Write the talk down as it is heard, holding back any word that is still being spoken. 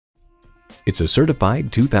It's a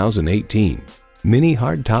certified 2018 Mini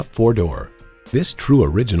Hardtop 4-door. This true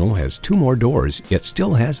original has 2 more doors, yet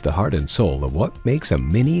still has the heart and soul of what makes a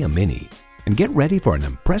Mini. And get ready for an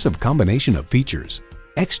impressive combination of features: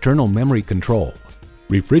 external memory control,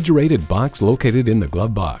 refrigerated box located in the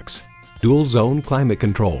glove box, dual zone climate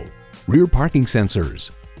control, rear parking sensors,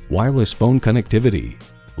 wireless phone connectivity,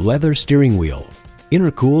 leather steering wheel,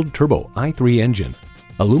 intercooled turbo i3 engine,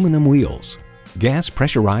 aluminum wheels, gas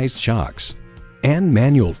pressurized shocks, and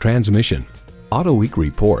manual transmission. AutoWeek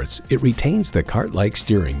reports it retains the cart-like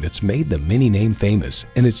steering that's made the Mini name famous,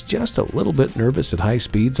 and it's just a little bit nervous at high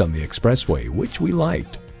speeds on the expressway, which we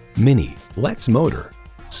liked. Mini, let's motor.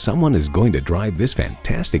 Someone is going to drive this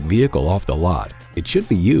fantastic vehicle off the lot. It should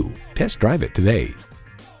be you. Test drive it today.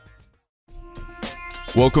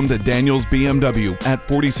 Welcome to Daniel's BMW at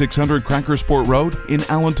 4600 Crackersport Road in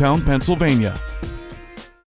Allentown, Pennsylvania.